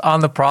 Focus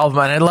on the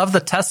problem. And I love the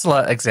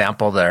Tesla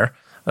example there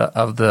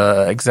of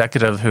the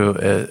executive who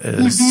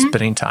is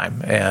spending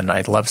time. And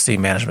I love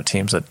seeing management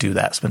teams that do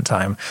that, spend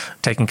time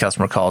taking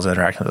customer calls,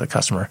 interacting with the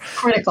customer.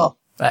 Critical.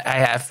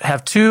 I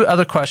have two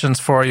other questions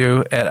for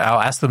you, and I'll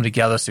ask them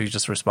together so you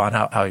just respond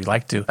how you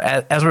like to.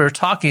 As we were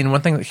talking,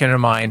 one thing that came to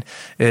mind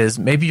is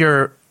maybe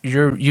you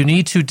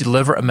need to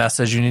deliver a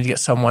message, you need to get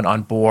someone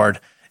on board,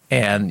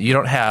 and you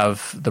don't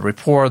have the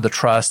rapport, the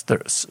trust.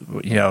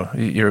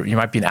 You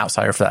might be an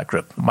outsider for that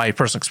group. My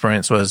personal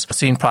experience was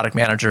seeing product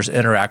managers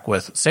interact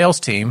with sales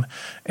team,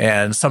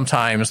 and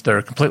sometimes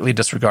they're completely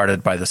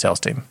disregarded by the sales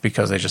team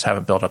because they just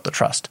haven't built up the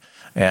trust.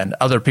 And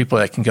other people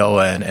that can go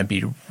in and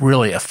be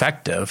really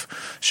effective,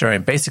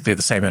 sharing basically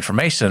the same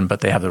information,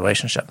 but they have the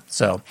relationship.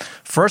 So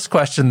first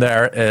question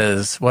there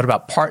is, what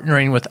about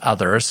partnering with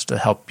others to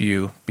help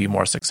you be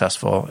more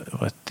successful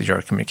with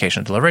your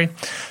communication delivery?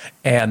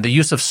 And the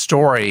use of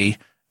story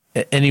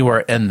anywhere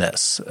in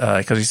this,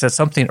 because you said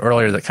something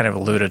earlier that kind of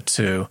alluded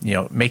to,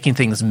 making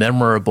things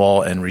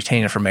memorable and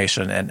retaining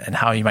information and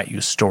how you might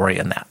use story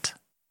in that.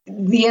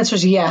 The answer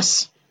is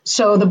yes.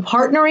 So the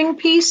partnering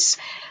piece,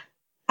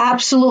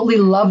 absolutely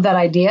love that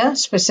idea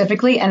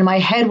specifically. And my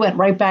head went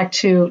right back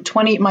to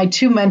my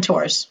two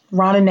mentors,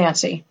 Ron and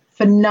Nancy,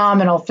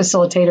 phenomenal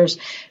facilitators.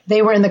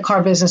 They were in the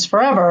car business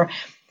forever.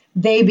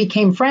 They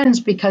became friends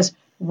because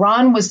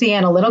Ron was the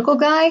analytical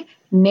guy.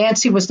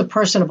 Nancy was the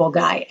personable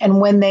guy. And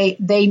when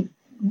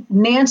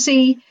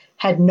Nancy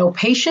had no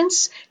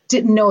patience,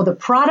 didn't know the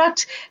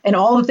product and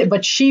all of it,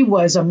 but she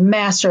was a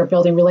master at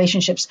building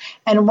relationships.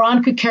 And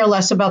Ron could care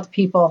less about the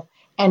people.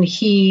 But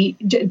he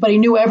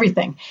knew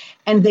everything.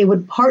 And they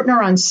would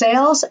partner on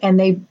sales,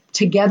 and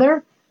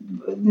together,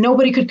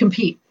 nobody could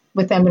compete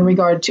with them in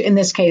regard to, in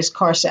this case,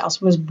 car sales.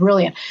 It was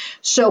brilliant.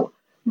 So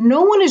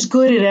no one is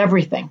good at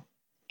everything.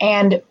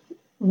 And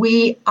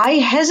I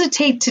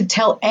hesitate to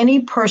tell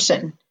any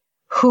person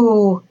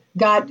who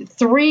got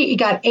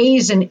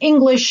A's in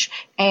English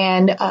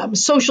and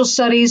social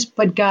studies,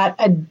 but got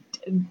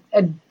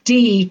a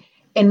D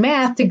in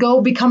math to go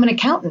become an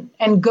accountant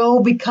and go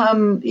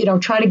become,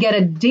 try to get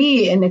a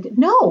D.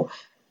 No,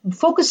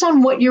 focus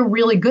on what you're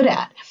really good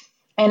at.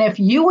 And if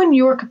you and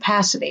your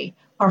capacity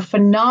are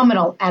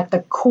phenomenal at the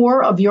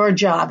core of your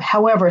job,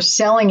 however,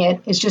 selling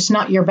it is just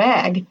not your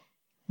bag,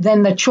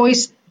 then the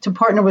choice to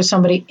partner with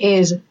somebody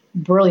is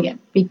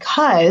brilliant,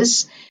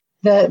 because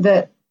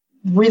the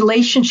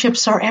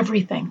relationships are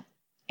everything.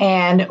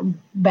 And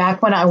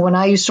back when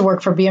I used to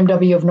work for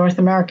BMW of North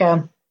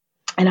America,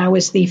 and I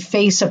was the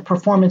face of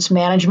performance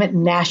management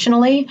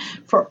nationally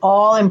for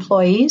all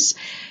employees,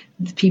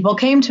 people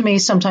came to me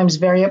sometimes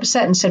very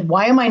upset and said,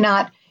 why am I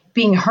not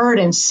being heard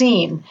and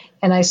seen?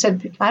 And I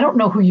said, I don't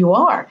know who you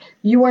are.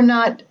 You are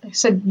not, I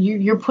said,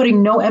 you're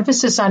putting no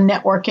emphasis on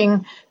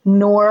networking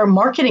nor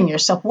marketing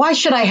yourself. Why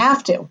should I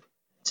have to? I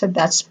said,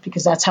 that's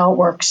because that's how it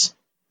works.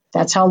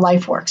 That's how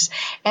life works.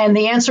 And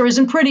the answer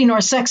isn't pretty nor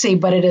sexy,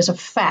 but it is a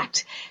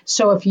fact.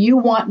 So if you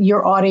want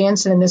your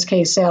audience, and in this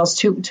case, sales,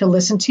 to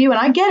listen to you, and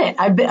I get it.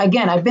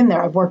 I've been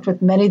there. I've worked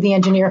with many of the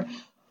engineers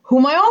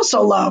whom I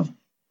also love,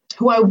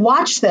 who I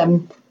watch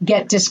them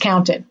get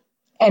discounted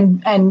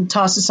and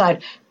tossed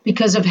aside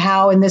because of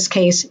how, in this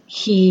case,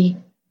 he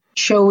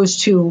chose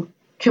to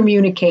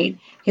communicate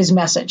his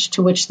message,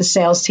 to which the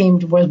sales team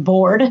was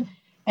bored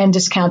and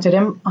discounted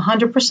him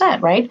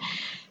 100%, right?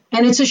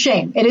 And it's a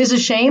shame. It is a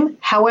shame.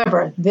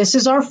 However, this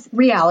is our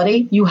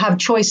reality. You have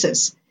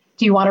choices.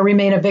 Do you want to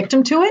remain a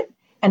victim to it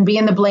and be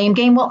in the blame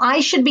game? Well, I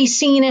should be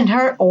seen and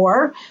heard.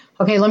 Or,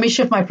 okay, let me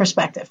shift my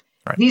perspective.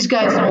 Right. These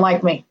guys don't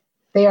like me.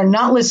 They are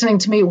not listening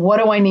to me. What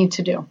do I need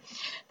to do?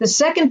 The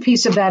second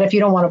piece of that, if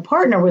you don't want to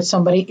partner with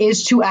somebody,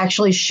 is to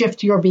actually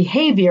shift your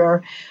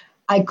behavior.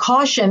 I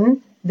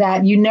caution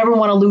that you never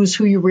want to lose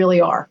who you really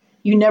are.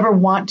 You never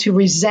want to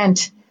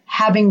resent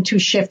having to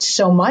shift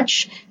so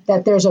much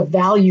that there's a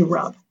value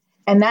rub.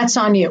 And that's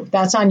on you.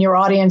 That's on your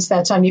audience.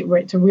 That's on you,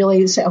 right, to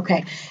really say,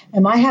 okay,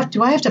 do I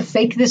have to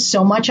fake this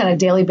so much on a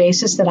daily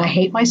basis that I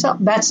hate myself?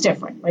 That's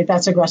different, right?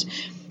 That's aggressive.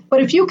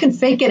 But if you can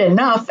fake it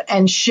enough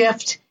and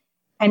shift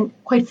and,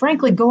 quite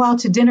frankly, go out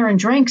to dinner and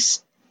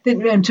drinks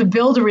and to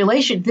build a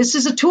relationship, this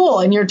is a tool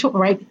and your tool,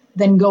 right?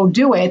 Then go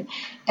do it.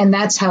 And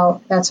that's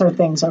how that sort of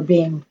things are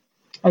being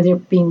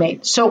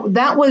made. So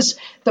that was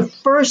the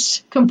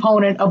first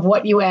component of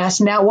what you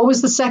asked. Now, what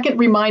was the second?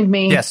 Remind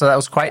me. Yeah, so that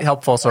was quite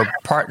helpful. So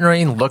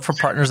partnering, look for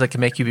partners that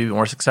can make you be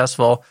more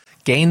successful,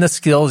 gain the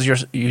skills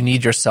you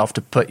need yourself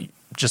to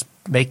just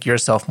make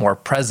yourself more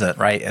present,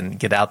 right? And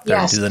get out there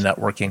and do the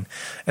networking.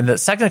 And the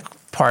second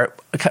part,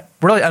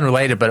 really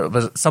unrelated, but it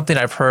was something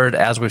I've heard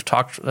as we've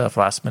talked for the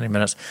last many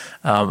minutes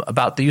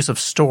about the use of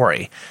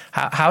story.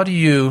 How do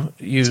you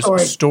use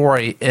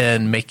story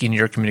in making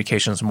your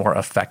communications more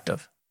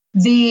effective?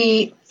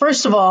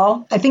 First of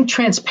all, I think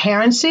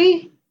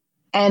transparency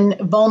and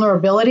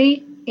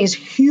vulnerability is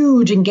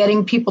huge in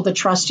getting people to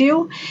trust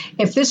you.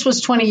 If this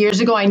was 20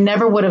 years ago, I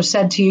never would have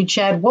said to you,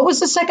 Chad, what was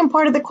the second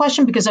part of the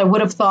question? Because I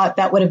would have thought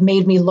that would have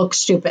made me look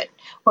stupid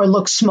or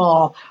look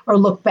small or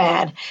look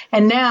bad.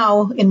 And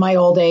now in my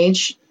old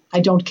age,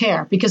 I don't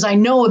care because I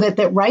know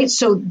that, right?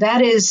 So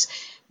that is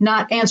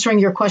not answering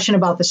your question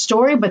about the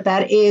story, but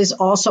that is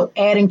also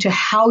adding to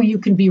how you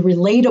can be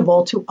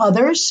relatable to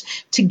others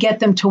to get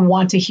them to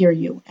want to hear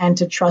you and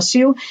to trust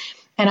you.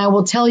 And I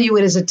will tell you,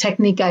 it is a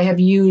technique I have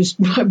used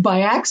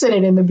by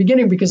accident in the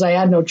beginning because I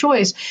had no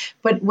choice.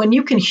 But when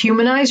you can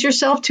humanize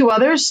yourself to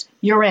others,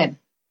 you're in.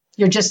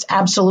 You're just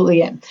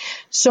absolutely in.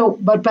 So,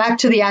 but back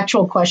to the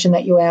actual question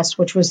that you asked,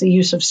 which was the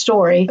use of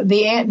story.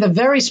 The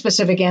very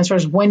specific answer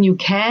is when you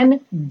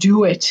can,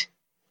 do it.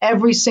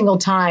 Every single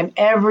time.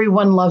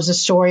 Everyone loves a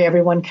story.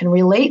 Everyone can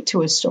relate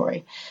to a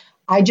story.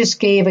 I just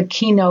gave a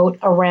keynote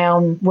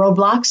around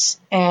roadblocks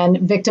and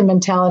victim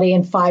mentality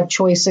and 5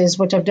 choices,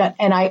 which I've done.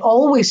 And I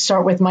always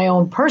start with my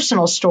own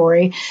personal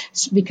story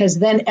because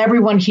then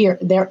everyone here,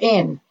 they're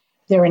in.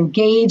 They're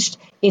engaged.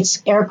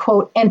 It's air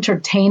quote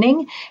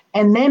entertaining.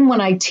 And then when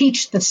I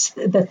teach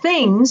the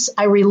things,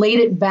 I relate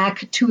it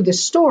back to the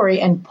story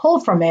and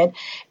pull from it.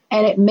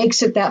 And it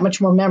makes it that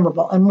much more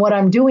memorable. And what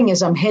I'm doing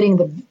is I'm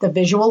hitting the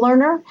visual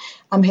learner.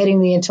 I'm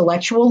hitting the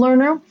intellectual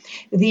learner.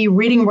 The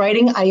reading,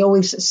 writing, I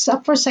always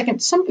stop for a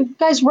second. Some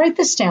guys, write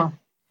this down.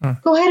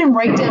 Go ahead and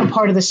write down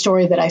part of the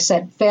story that I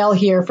said. Fail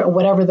here for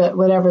whatever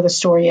the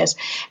story is.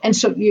 And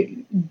so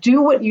you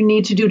do what you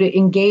need to do to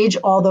engage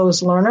all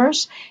those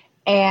learners.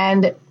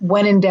 And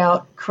when in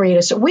doubt, create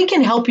a story. We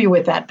can help you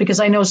with that because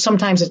I know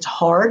sometimes it's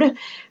hard.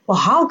 Well,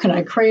 how can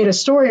I create a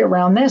story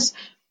around this?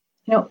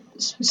 You know,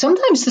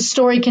 sometimes the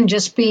story can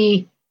just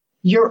be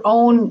your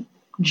own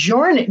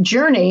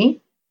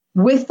journey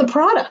with the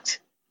product.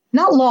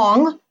 Not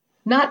long,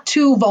 not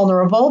too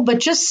vulnerable, but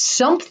just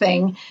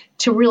something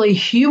to really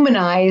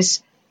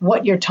humanize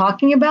what you're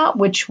talking about,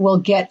 which will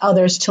get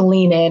others to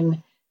lean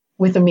in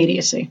with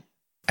immediacy.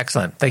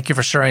 Excellent. Thank you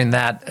for sharing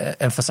that,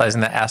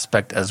 emphasizing that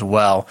aspect as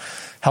well.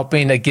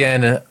 Helping,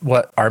 again,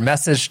 what our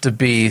message to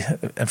be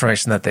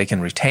information that they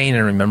can retain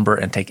and remember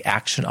and take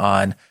action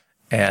on.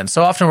 And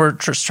so often we're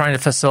just trying to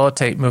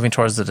facilitate moving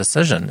towards the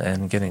decision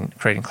and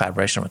creating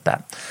collaboration with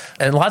that.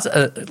 And lots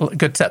of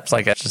good tips,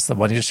 like just the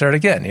one you shared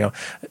again. You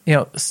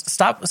know,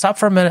 stop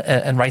for a minute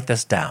and write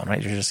this down. Right,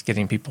 you're just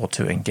getting people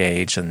to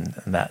engage, and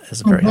that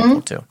is very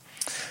helpful too.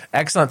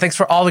 Excellent. Thanks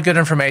for all the good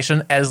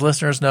information. As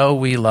listeners know,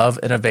 we love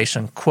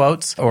innovation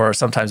quotes, or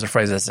sometimes they're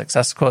phrased as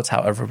success quotes,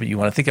 however you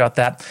want to think about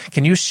that.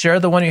 Can you share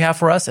the one you have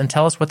for us and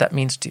tell us what that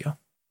means to you?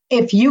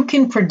 If you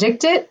can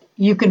predict it,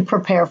 you can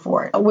prepare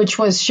for it, which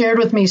was shared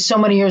with me so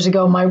many years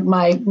ago. My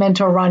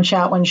mentor, Ron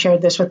Chatwin,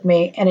 shared this with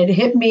me, and it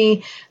hit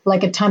me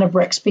like a ton of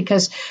bricks,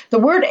 because the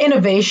word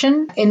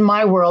innovation in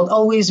my world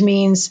always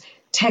means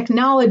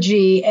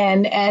technology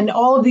and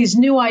all of these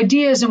new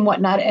ideas and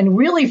whatnot. And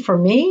really, for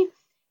me,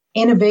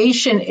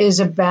 innovation is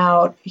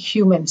about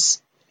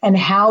humans and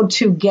how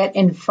to get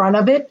in front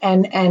of it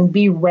and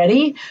be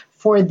ready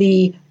for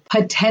the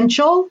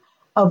potential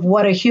of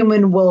what a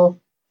human will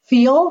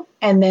feel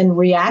and then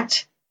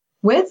react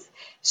with.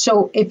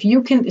 So if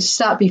you can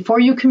stop before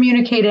you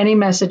communicate any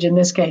message, in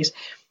this case,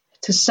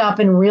 to stop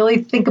and really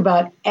think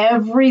about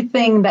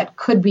everything that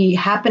could be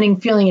happening,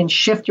 feeling, and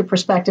shift your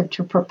perspective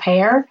to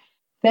prepare,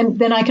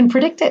 then I can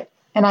predict it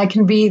and I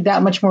can be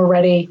that much more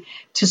ready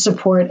to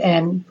support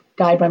and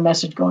guide my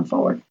message going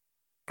forward.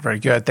 Very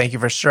good. Thank you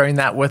for sharing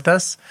that with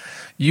us.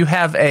 You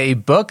have a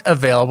book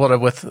available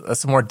with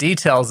some more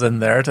details in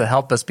there to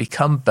help us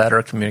become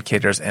better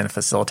communicators and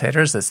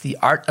facilitators. It's The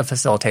Art of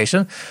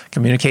Facilitation,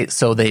 Communicate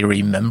So They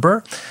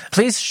Remember.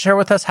 Please share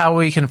with us how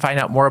we can find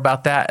out more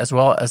about that, as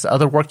well as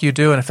other work you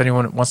do, and if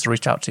anyone wants to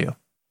reach out to you.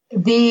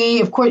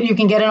 Of course, you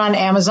can get it on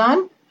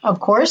Amazon,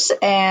 of course,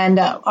 and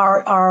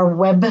our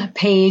web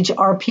page,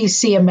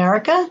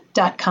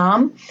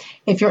 rpcamerica.com,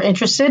 if you're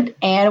interested.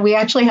 And we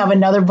actually have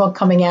another book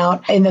coming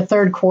out in the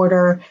third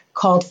quarter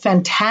called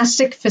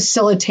Fantastic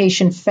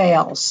Facilitation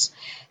Fails.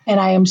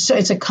 And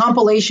it's a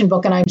compilation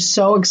book, and I'm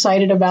so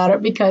excited about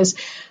it, because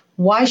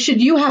why should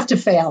you have to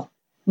fail?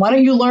 Why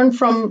don't you learn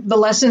from the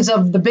lessons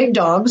of the big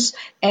dogs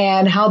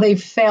and how they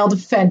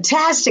failed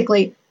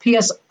fantastically?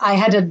 P.S. I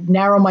had to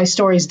narrow my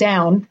stories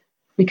down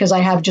because I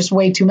have just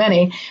way too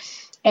many.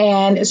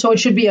 And so it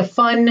should be a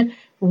fun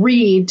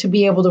read to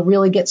be able to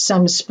really get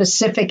some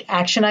specific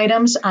action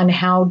items on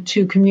how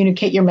to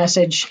communicate your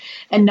message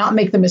and not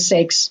make the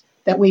mistakes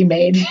that we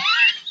made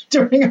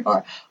during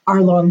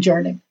our long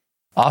journey.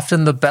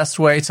 Often the best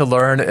way to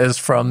learn is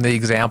from the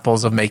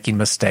examples of making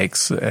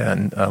mistakes,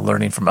 and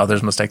learning from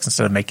others' mistakes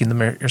instead of making them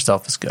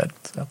yourself is good.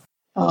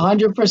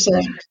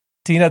 100%.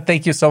 Tina,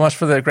 thank you so much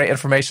for the great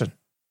information.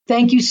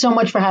 Thank you so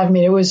much for having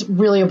me. It was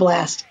really a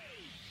blast.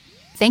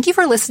 Thank you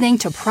for listening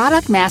to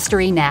Product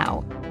Mastery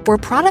Now, where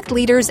product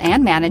leaders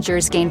and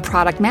managers gain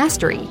product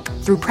mastery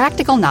through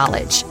practical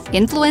knowledge,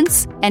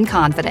 influence, and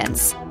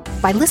confidence.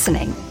 By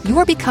listening, you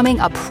are becoming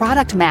a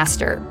product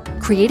master,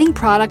 creating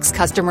products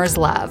customers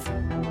love.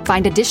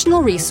 Find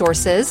additional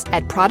resources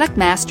at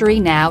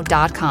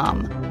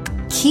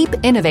productmasterynow.com. Keep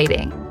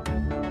innovating.